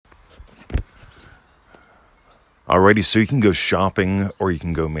Alrighty, so you can go shopping or you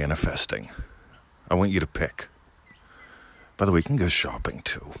can go manifesting. I want you to pick. By the way, you can go shopping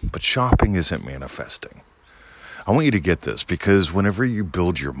too, but shopping isn't manifesting. I want you to get this because whenever you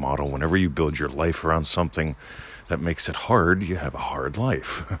build your model, whenever you build your life around something that makes it hard, you have a hard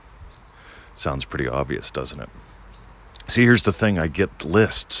life. Sounds pretty obvious, doesn't it? See, here's the thing. I get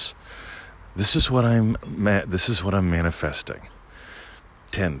lists. This is what I'm manifesting.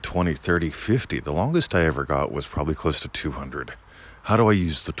 10, 20, 30, 50. The longest I ever got was probably close to 200. How do I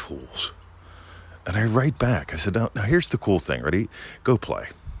use the tools? And I write back. I said, now here's the cool thing. Ready? Go play.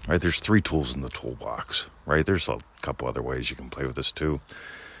 Right? There's 3 tools in the toolbox. Right? There's a couple other ways you can play with this too.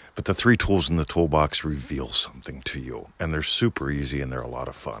 But the 3 tools in the toolbox reveal something to you. And they're super easy and they're a lot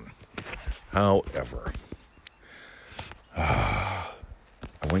of fun. However, I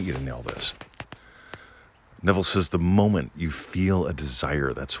want you to nail this. Neville says the moment you feel a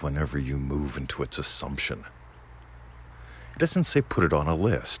desire, that's whenever you move into its assumption. It doesn't say put it on a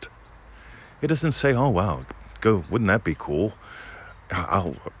list. It doesn't say, oh, wow, go, wouldn't that be cool?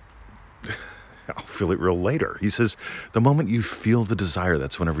 I'll feel it real later. He says the moment you feel the desire,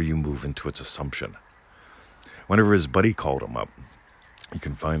 that's whenever you move into its assumption. Whenever his buddy called him up, you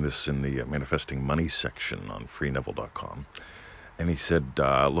can find this in the Manifesting Money section on freeneville.com. And he said,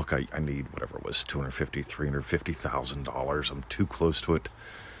 look, I need whatever it was, $250,000, $350,000. I'm too close to it.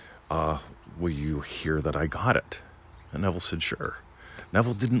 Will you hear that I got it? And Neville said, sure.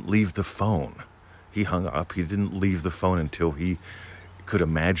 Neville didn't leave the phone. He hung up. He didn't leave the phone until he could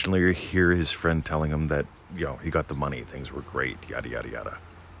imaginally hear his friend telling him that, he got the money. Things were great, yada, yada, yada.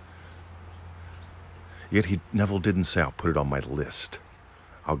 Yet Neville didn't say, I'll put it on my list.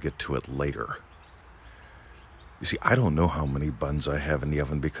 I'll get to it later. You see, I don't know how many buns I have in the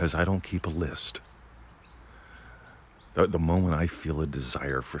oven because I don't keep a list. The moment I feel a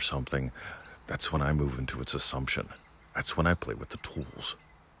desire for something, that's when I move into its assumption. That's when I play with the tools.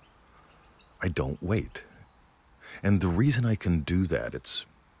 I don't wait. And the reason I can do that, it's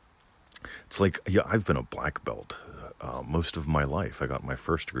like, I've been a black belt most of my life. I got my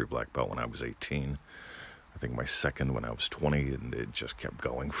first degree black belt when I was 18. I think my second when I was 20, and it just kept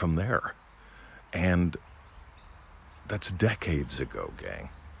going from there. And that's decades ago, gang.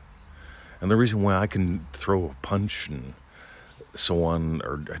 And the reason why I can throw a punch and so on,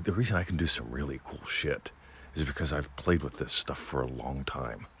 or the reason I can do some really cool shit, is because I've played with this stuff for a long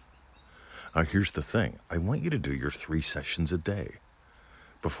time. Now, here's the thing. I want you to do your 3 sessions a day.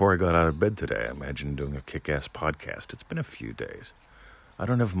 Before I got out of bed today, I imagined doing a kick-ass podcast. It's been a few days. I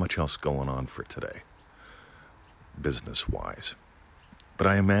don't have much else going on for today, business-wise. But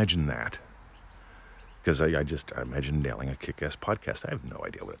I imagine that. Because I imagine nailing a kick-ass podcast. I have no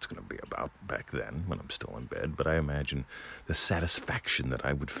idea what it's going to be about back then when I'm still in bed. But I imagine the satisfaction that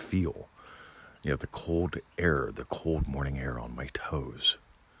I would feel. The cold air, the cold morning air on my toes.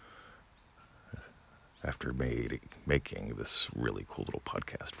 After making this really cool little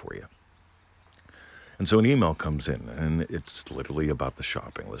podcast for you. And so an email comes in, and it's literally about the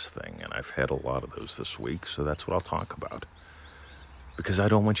shopping list thing. And I've had a lot of those this week, so that's what I'll talk about. Because I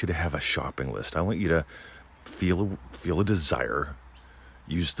don't want you to have a shopping list. I want you to feel a desire,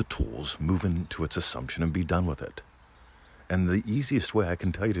 use the tools, move into its assumption, and be done with it. And the easiest way I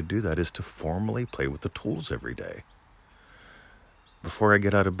can tell you to do that is to formally play with the tools every day. Before I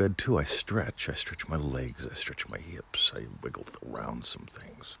get out of bed, too, I stretch. I stretch my legs. I stretch my hips. I wiggle around some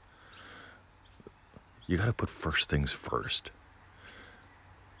things. You got to put first things first.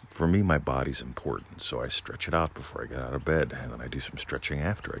 For me, my body's important, so I stretch it out before I get out of bed, and then I do some stretching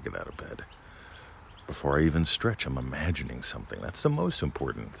after I get out of bed. Before I even stretch, I'm imagining something. That's the most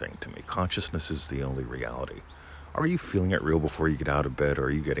important thing to me. Consciousness is the only reality. Are you feeling it real before you get out of bed, or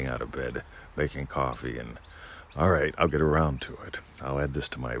are you getting out of bed, making coffee, and, all right, I'll get around to it. I'll add this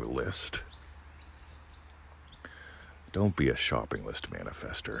to my list. Don't be a shopping list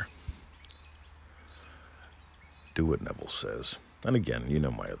manifester. Do what Neville says. And again, you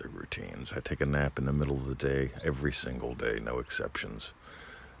know my other routines. I take a nap in the middle of the day, every single day, no exceptions.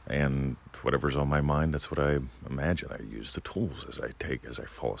 And whatever's on my mind, that's what I imagine. I use the tools as I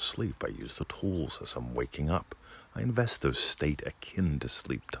fall asleep. I use the tools as I'm waking up. I invest those state akin to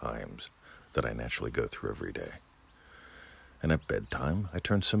sleep times that I naturally go through every day. And at bedtime, I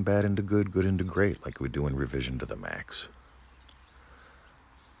turn some bad into good, good into great, like we do in Revision to the Max.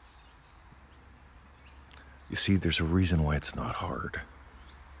 You see, there's a reason why it's not hard.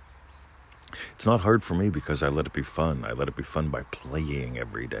 It's not hard for me because I let it be fun. I let it be fun by playing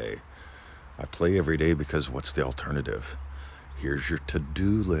every day. I play every day because what's the alternative? Here's your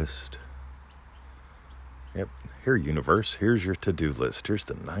to-do list. Yep, Here, universe, here's your to-do list. Here's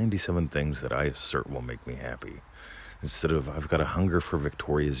the 97 things that I assert will make me happy. Instead of, I've got a hunger for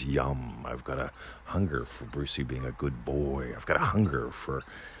Victoria's yum. I've got a hunger for Brucey being a good boy. I've got a hunger for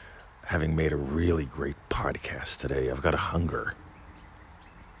having made a really great podcast today. I've got a hunger.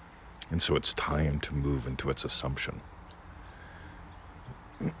 And so it's time to move into its assumption.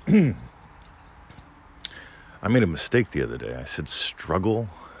 I made a mistake the other day. I said struggle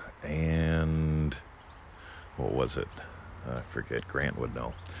and... what was it? I forget. Grant would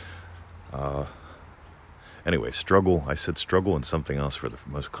know. Anyway, struggle. I said struggle and something else for the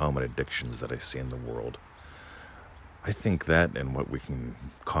most common addictions that I see in the world. I think that and what we can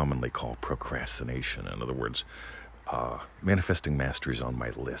commonly call procrastination. In other words, manifesting mastery is on my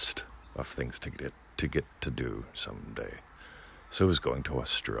list of things to get to do someday. So is going to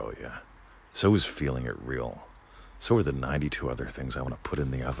Australia. So is feeling it real. So are the 92 other things I want to put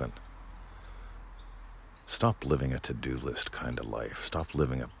in the oven. Stop living a to-do list kind of life. Stop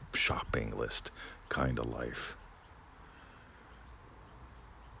living a shopping list kind of life.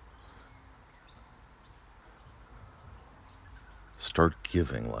 Start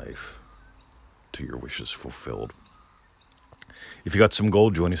giving life to your wishes fulfilled. If you got some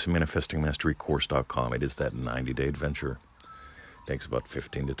gold, join us at ManifestingMasteryCourse.com. It is that 90-day adventure. It takes about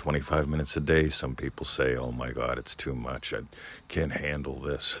 15 to 25 minutes a day. Some people say, oh my God, it's too much. I can't handle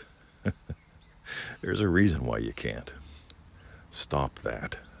this. There's a reason why you can't. Stop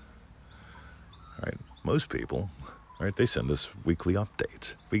that. All right. Most people, all right, they send us weekly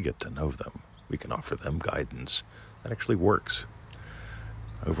updates. We get to know them. We can offer them guidance. That actually works.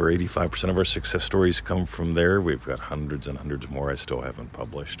 Over 85% of our success stories come from there. We've got hundreds and hundreds more I still haven't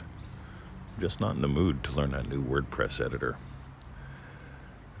published. I'm just not in the mood to learn that new WordPress editor.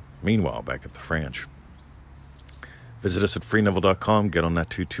 Meanwhile, back at the Franch, visit us at freeneville.com. Get on that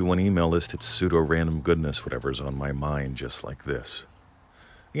 221 email list. It's pseudo-random goodness, whatever's on my mind, just like this.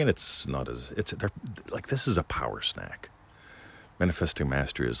 Again, it's like this is a power snack. Manifesting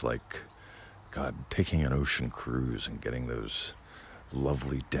Mastery is like, God, taking an ocean cruise and getting those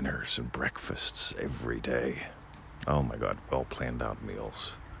lovely dinners and breakfasts every day. Oh my God, well planned out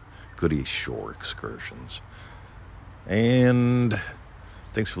meals. Goody shore excursions. And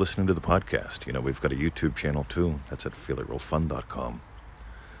thanks for listening to the podcast. You know, we've got a YouTube channel too. That's at feelitrealfun.com.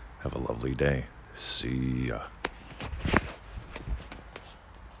 Have a lovely day. See ya.